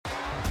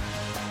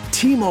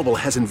T-Mobile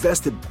has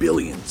invested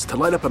billions to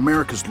light up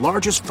America's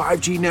largest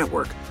 5G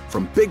network,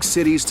 from big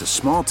cities to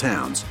small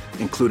towns,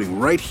 including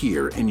right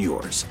here in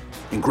yours.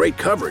 And great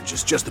coverage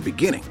is just the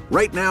beginning.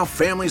 Right now,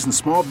 families and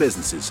small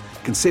businesses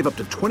can save up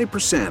to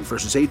 20%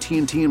 versus AT&T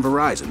and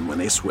Verizon when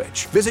they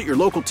switch. Visit your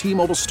local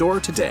T-Mobile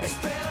store today.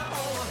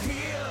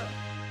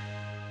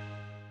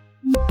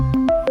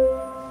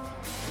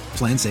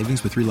 Plan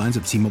savings with 3 lines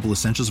of T-Mobile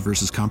Essentials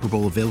versus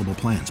comparable available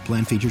plans.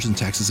 Plan features and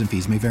taxes and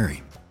fees may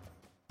vary.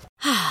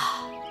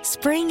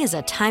 Spring is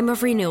a time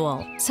of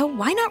renewal, so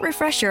why not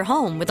refresh your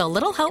home with a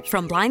little help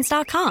from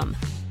Blinds.com?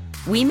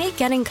 We make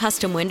getting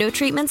custom window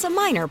treatments a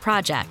minor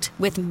project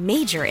with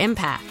major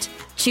impact.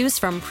 Choose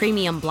from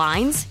premium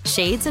blinds,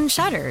 shades, and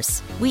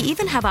shutters. We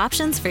even have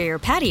options for your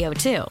patio,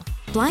 too.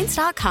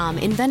 Blinds.com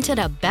invented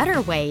a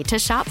better way to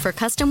shop for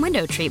custom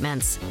window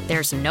treatments.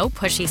 There's no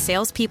pushy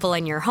salespeople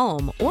in your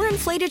home or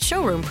inflated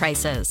showroom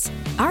prices.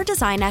 Our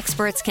design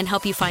experts can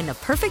help you find the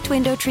perfect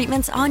window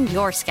treatments on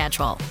your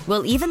schedule.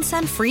 We'll even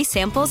send free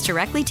samples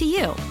directly to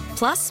you.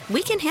 Plus,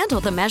 we can handle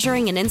the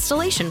measuring and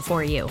installation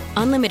for you.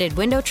 Unlimited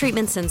window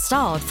treatments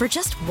installed for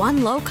just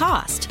one low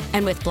cost.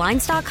 And with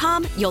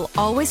Blinds.com, you'll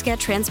always get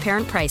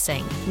transparent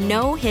pricing.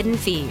 No hidden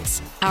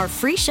fees. Our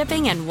free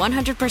shipping and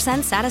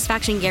 100%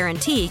 satisfaction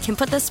guarantee can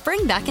put the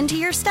spring back into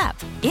your step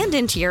and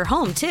into your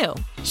home, too.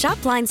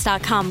 Shop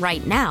Blinds.com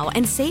right now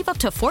and save up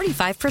to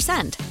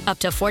 45%. Up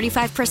to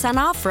 45%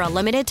 off for a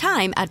limited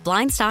time at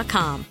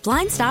Blinds.com.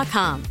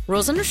 Blinds.com.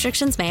 Rules and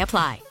restrictions may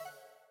apply.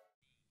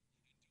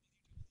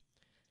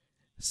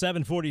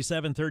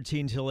 747,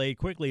 13 till 8.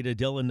 Quickly to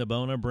Dylan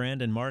DiBona,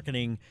 brand and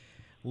marketing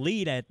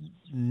lead at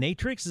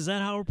Natrx. Is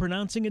that how we're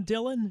pronouncing it,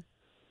 Dylan?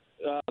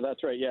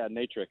 That's right. Yeah,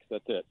 Natrx.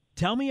 That's it.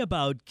 Tell me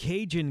about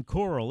Cajun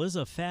coral. This is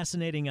a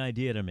fascinating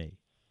idea to me.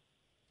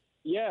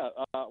 Yeah.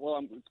 Well,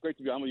 it's great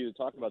to be on with you to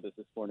talk about this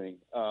morning.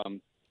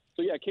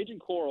 Cajun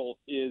coral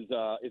is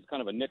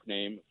kind of a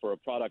nickname for a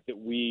product that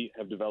we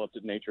have developed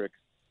at Natrx.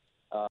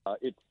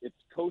 It's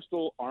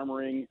coastal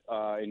armoring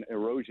and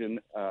erosion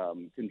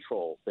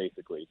control,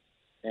 basically.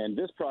 And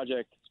this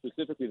project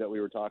specifically that we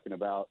were talking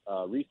about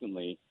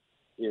recently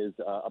is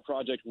a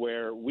project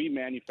where we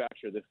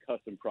manufacture this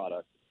custom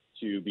product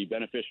to be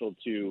beneficial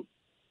to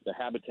the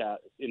habitat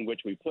in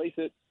which we place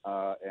it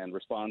and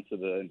respond to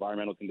the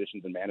environmental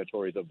conditions and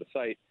mandatories of the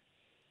site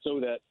so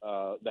that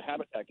the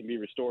habitat can be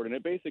restored. And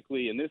it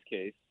basically, in this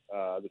case,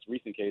 this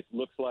recent case,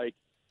 looks like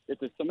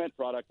it's a cement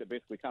product that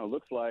basically kind of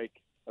looks like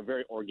a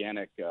very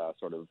organic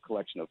sort of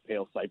collection of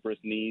pale cypress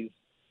knees,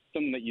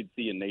 something that you'd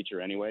see in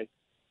nature anyway.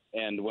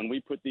 And when we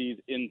put these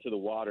into the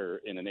water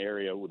in an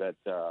area that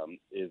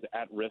is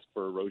at risk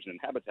for erosion and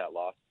habitat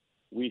loss,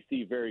 we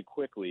see very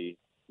quickly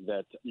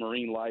that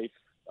marine life,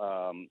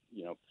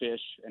 fish,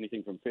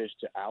 anything from fish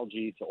to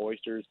algae to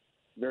oysters,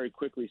 very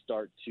quickly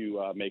start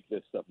to make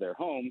this stuff their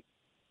home.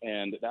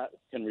 And that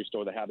can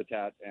restore the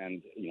habitat.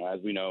 And,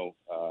 as we know,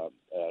 a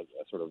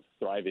sort of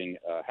thriving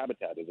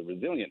habitat is a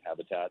resilient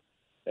habitat,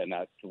 and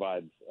that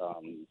provides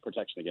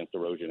protection against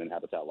erosion and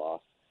habitat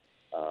loss.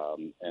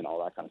 And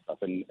all that kind of stuff.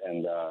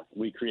 And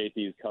we create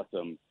these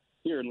custom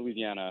here in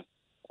Louisiana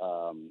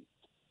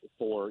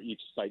for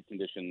each site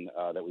condition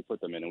that we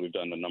put them in. And we've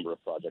done a number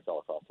of projects all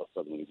across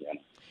southern Louisiana.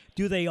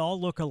 Do they all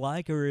look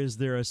alike, or is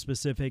there a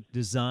specific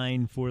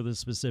design for the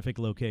specific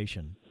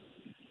location?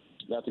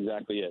 That's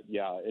exactly it.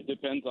 Yeah, it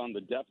depends on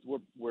the depth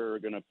we're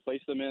going to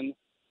place them in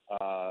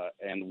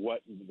and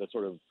what the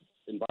sort of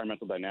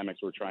environmental dynamics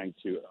we're trying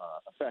to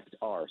affect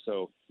are.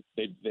 So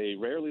they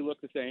rarely look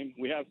the same.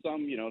 We have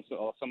some,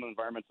 some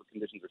environmental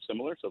conditions are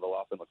similar, so they'll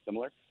often look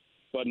similar.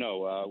 But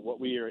no, what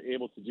we are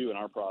able to do in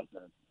our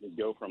process is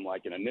go from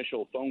like an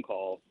initial phone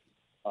call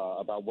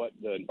about what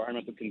the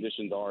environmental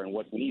conditions are and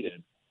what's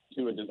needed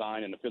to a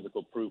design and a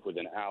physical proof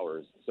within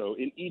hours. So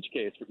in each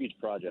case, for each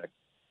project,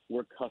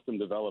 we're custom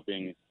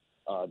developing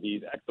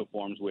these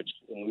exoforms, which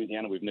in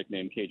Louisiana we've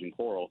nicknamed Cajun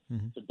coral,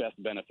 to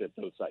best benefit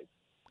those sites.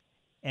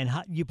 And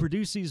how you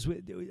produce these?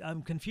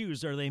 I'm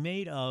confused. Are they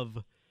made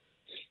of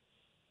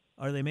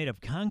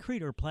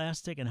concrete or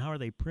plastic? And how are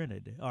they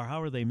printed? Or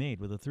how are they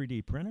made, with a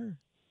 3D printer?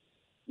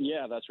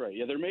 Yeah, that's right.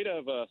 Yeah, they're made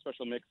of a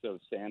special mix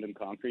of sand and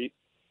concrete,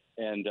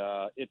 and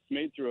it's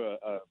made through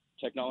a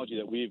technology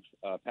that we've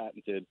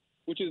patented,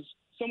 which is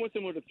somewhat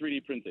similar to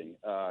 3D printing.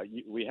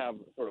 We have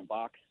sort of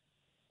box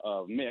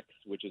of mix,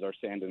 which is our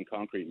sand and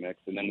concrete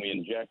mix, and then we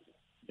inject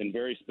in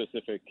very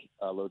specific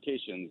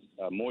locations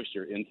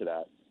moisture into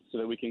that, so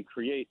that we can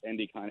create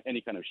any kind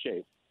of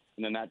shape,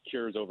 and then that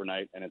cures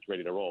overnight and it's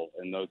ready to roll.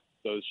 And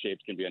those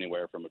shapes can be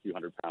anywhere from a few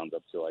hundred pounds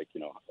up to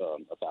 1,000,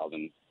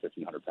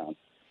 1,500 pounds,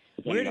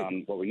 depending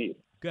on what we need.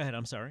 Go ahead.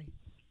 I'm sorry.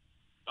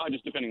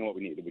 Just depending on what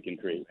we need, we can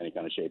create any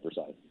kind of shape or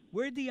size.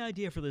 Where'd the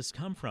idea for this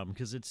come from?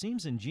 Because it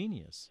seems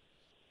ingenious.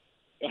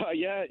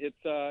 It's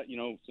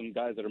some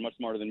guys that are much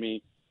smarter than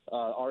me.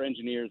 Our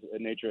engineers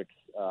at Natrx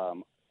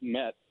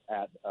met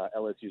at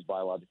LSU's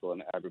Biological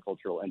and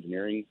Agricultural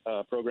Engineering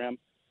program.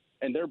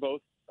 And they're both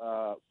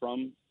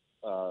from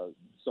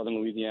southern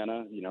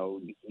Louisiana,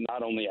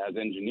 not only as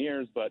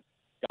engineers, but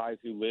guys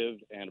who live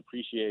and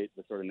appreciate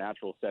the sort of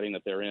natural setting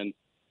that they're in.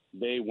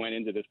 they went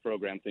into this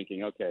program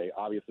thinking, okay,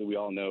 obviously we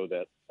all know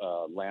that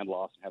land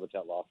loss and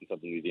habitat loss in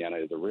southern Louisiana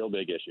is a real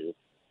big issue.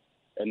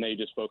 And they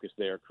just focused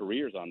their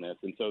careers on this.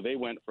 And so they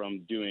went from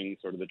doing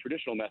sort of the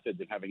traditional methods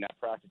and having that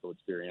practical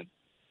experience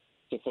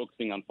to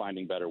focusing on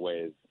finding better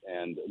ways.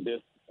 And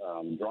this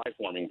dry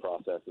forming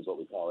process is what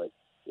we call it,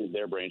 is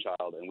their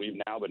brainchild. And we've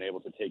now been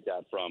able to take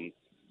that from,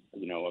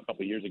 you know, a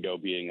couple of years ago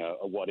being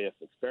a what-if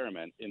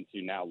experiment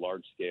into now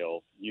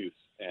large-scale use.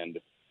 And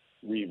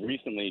we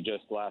recently,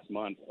 just last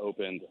month,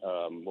 opened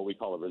what we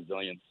call a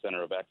Resilience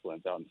Center of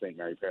Excellence out in St.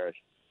 Mary Parish,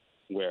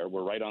 where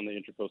we're right on the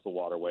Intracoastal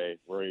Waterway.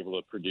 We're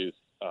able to produce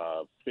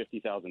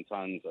 50,000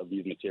 tons of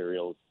these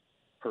materials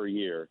per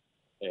year.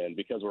 And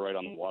because we're right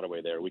on the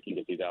waterway there, we can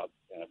get these out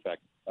and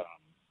affect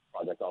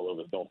projects all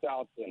over the Gulf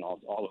South and all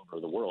over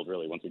the world,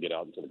 really, once we get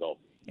out into the Gulf.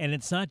 And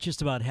it's not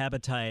just about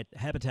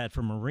habitat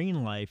for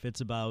marine life.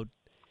 It's about,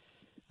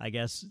 I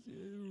guess,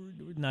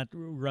 not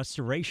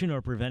restoration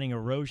or preventing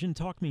erosion.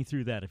 Talk me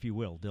through that, if you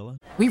will, Dylan.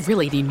 We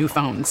really need new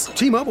phones.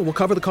 T-Mobile will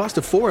cover the cost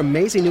of 4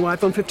 amazing new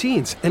iPhone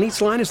 15s, and each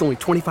line is only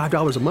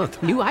 $25 a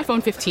month. New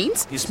iPhone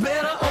 15s? It's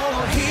better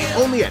over here.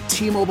 Only at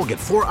T-Mobile, get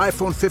 4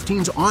 iPhone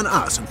 15s on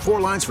us and 4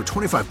 lines for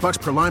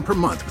 $25 per line per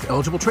month with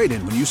eligible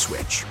trade-in when you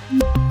switch.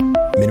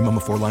 Minimum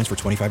of 4 lines for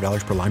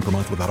 $25 per line per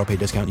month with autopay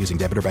discount using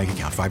debit or bank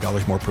account.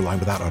 $5 more per line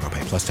without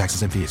autopay, plus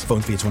taxes and fees. Phone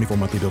fee at 24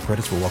 monthly bill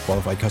credits for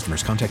well-qualified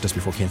customers. Contact us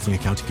before canceling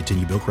account to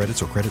continue bill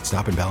credits or credit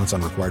stop and balance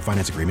on required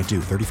finance agreement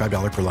due.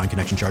 $35 per line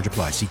connection charge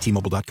applies. See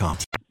T-Mobile.com.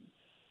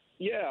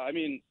 Yeah, I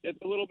mean, it's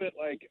a little bit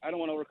like, I don't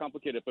want to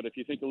overcomplicate it, but if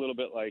you think a little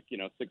bit like, you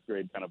know, 6th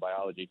grade kind of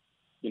biology,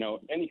 you know,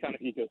 any kind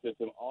of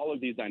ecosystem, all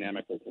of these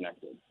dynamics are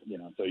connected. You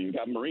know, so you've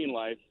got marine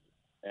life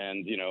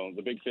and, you know,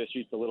 the big fish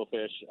eats the little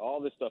fish.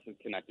 All this stuff is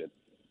connected.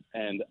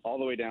 And all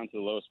the way down to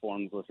the lowest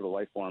forms, those sort of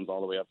life forms, all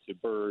the way up to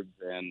birds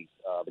and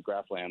the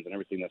grasslands and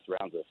everything that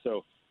surrounds us.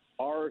 So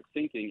our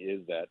thinking is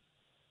that,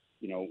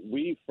 you know,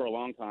 we for a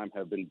long time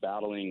have been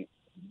battling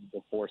the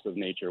force of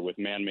nature with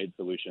man-made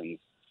solutions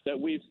that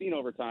we've seen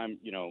over time,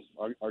 you know,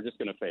 are just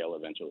going to fail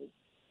eventually.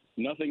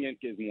 Nothing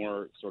is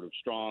more sort of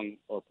strong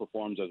or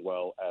performs as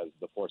well as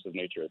the force of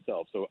nature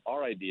itself. So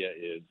our idea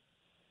is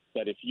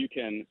that if you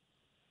can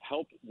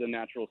help the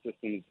natural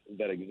systems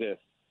that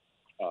exist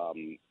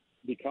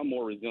become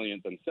more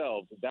resilient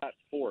themselves, that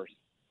force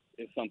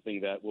is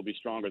something that will be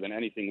stronger than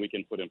anything we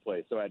can put in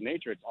place. So at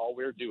Natrx, all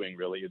we're doing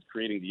really is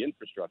creating the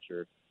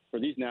infrastructure for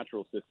these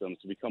natural systems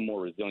to become more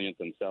resilient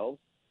themselves.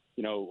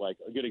 You know, like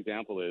a good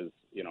example is,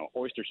 you know,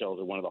 oyster shells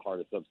are one of the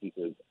hardest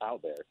substances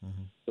out there.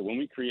 Mm-hmm. So when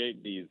we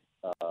create these,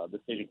 this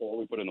Cajun coral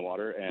we put in the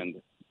water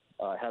and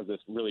has this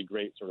really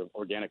great sort of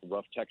organic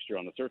rough texture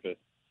on the surface,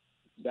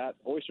 that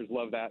oysters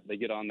love that. They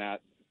get on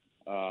that,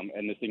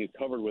 and this thing is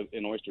covered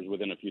in oysters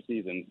within a few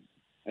seasons.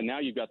 And now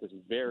you've got this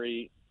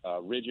very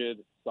rigid,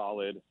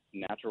 solid,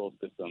 natural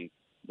system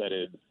that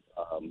is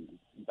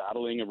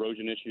battling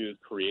erosion issues,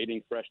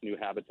 creating fresh new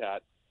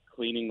habitat,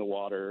 cleaning the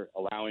water,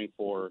 allowing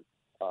for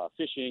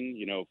fishing.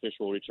 You know, fish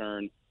will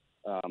return.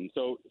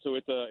 So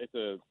it's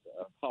a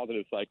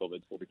positive cycle that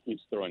sort of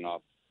keeps throwing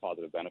off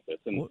positive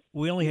benefits. And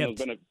we only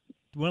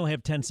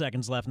have 10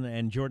 seconds left,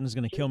 and Jordan's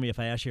going to kill me if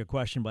I ask you a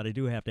question, but I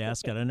do have to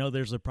ask it. I know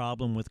there's a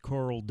problem with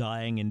coral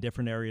dying in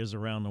different areas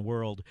around the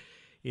world.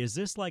 Is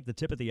this like the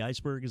tip of the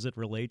iceberg as it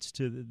relates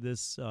to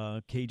this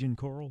Cajun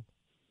coral?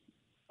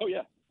 Oh,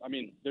 yeah. I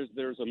mean,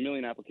 there's a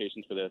million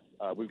applications for this.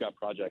 We've got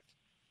projects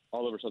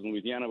all over southern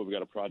Louisiana. We've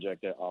got a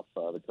project off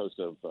the coast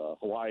of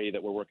Hawaii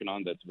that we're working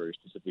on that's very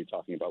specifically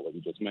talking about what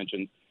you just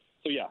mentioned.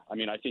 So, yeah, I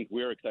mean, I think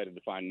we're excited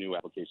to find new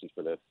applications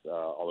for this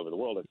all over the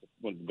world. It's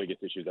one of the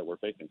biggest issues that we're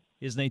facing.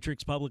 Is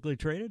Natrx publicly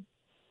traded?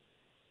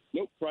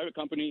 Nope, private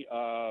company.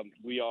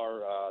 We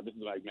are, this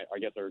is, I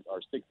guess, our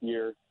 6th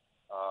year.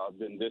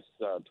 Then this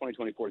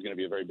 2024 is going to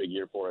be a very big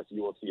year for us.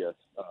 You will see us.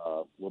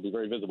 We'll be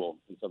very visible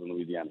in southern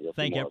Louisiana.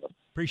 Thank you.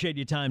 Appreciate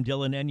your time,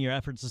 Dylan, and your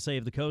efforts to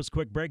save the coast.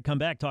 Quick break. Come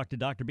back. Talk to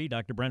Dr. B,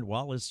 Dr. Brent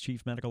Wallace,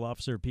 Chief Medical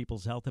Officer of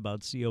People's Health,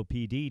 about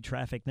COPD.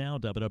 Traffic now,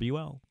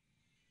 WWL.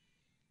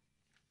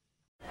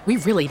 We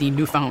really need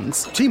new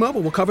phones.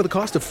 T-Mobile will cover the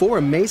cost of 4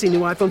 amazing new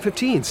iPhone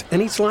 15s,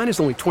 and each line is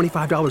only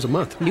 $25 a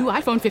month. New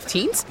iPhone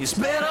 15s? It's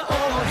better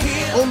over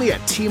here. Only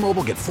at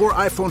T-Mobile, get 4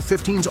 iPhone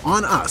 15s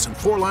on us and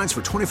 4 lines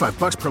for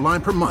 $25 per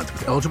line per month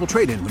with eligible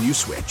trade-in when you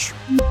switch.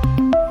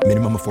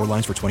 Minimum of 4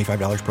 lines for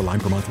 $25 per line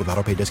per month with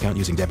autopay discount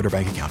using debit or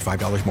bank account.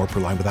 $5 more per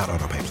line without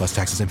autopay, plus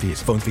taxes and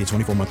fees. Phone fee at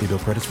 24 monthly bill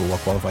credits for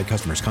well-qualified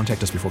customers.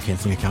 Contact us before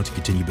canceling account to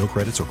continue bill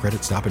credits or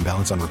credit stop and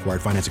balance on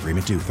required finance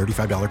agreement due.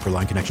 $35 per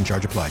line connection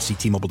charge applies. See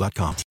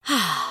T-Mobile.com.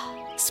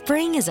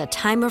 Spring is a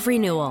time of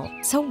renewal,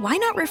 so why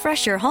not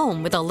refresh your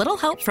home with a little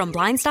help from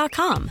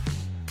Blinds.com?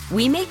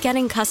 We make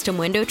getting custom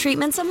window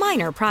treatments a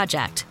minor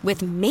project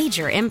with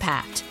major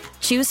impact.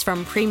 Choose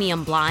from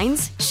premium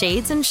blinds,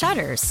 shades, and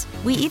shutters.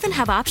 We even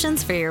have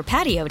options for your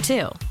patio,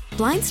 too.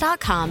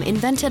 Blinds.com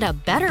invented a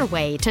better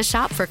way to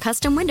shop for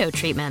custom window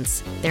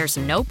treatments. There's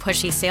no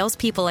pushy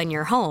salespeople in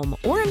your home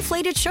or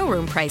inflated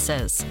showroom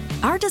prices.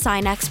 Our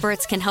design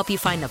experts can help you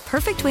find the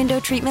perfect window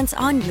treatments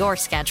on your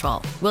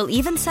schedule. We'll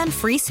even send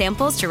free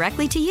samples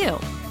directly to you.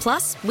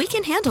 Plus, we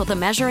can handle the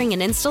measuring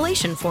and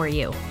installation for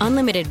you.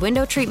 Unlimited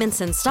window treatments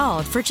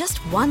installed for just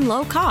one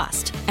low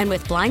cost. And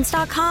with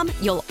Blinds.com,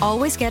 you'll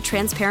always get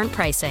transparent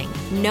pricing.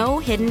 No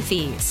hidden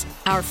fees.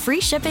 Our free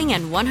shipping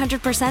and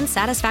 100%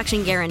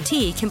 satisfaction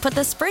guarantee can put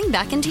the spring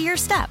back into your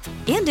step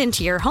and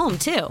into your home,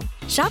 too.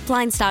 Shop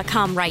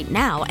Blinds.com right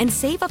now and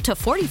save up to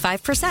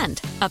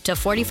 45%. Up to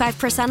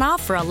 45%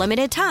 off for a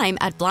limited time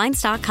at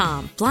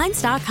Blinds.com.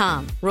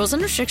 Blinds.com. Rules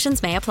and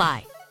restrictions may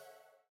apply.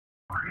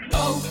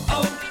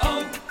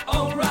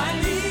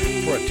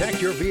 O'Reilly.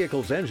 Protect your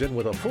vehicle's engine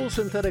with a full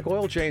synthetic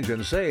oil change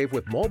and save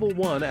with Mobile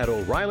One at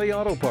O'Reilly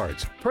Auto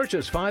Parts.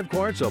 Purchase 5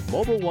 quarts of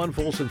Mobile One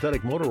full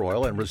synthetic motor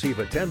oil and receive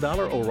a $10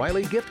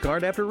 O'Reilly gift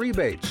card after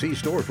rebate. See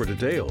store for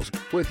details.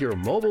 With your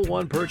Mobile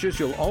One purchase,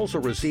 you'll also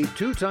receive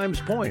 2 times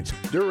points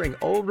during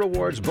O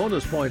Rewards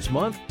Bonus Points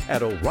Month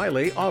at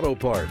O'Reilly Auto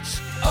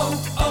Parts.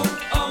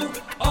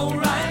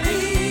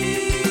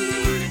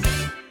 O'Reilly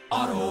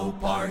Auto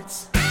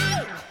Parts.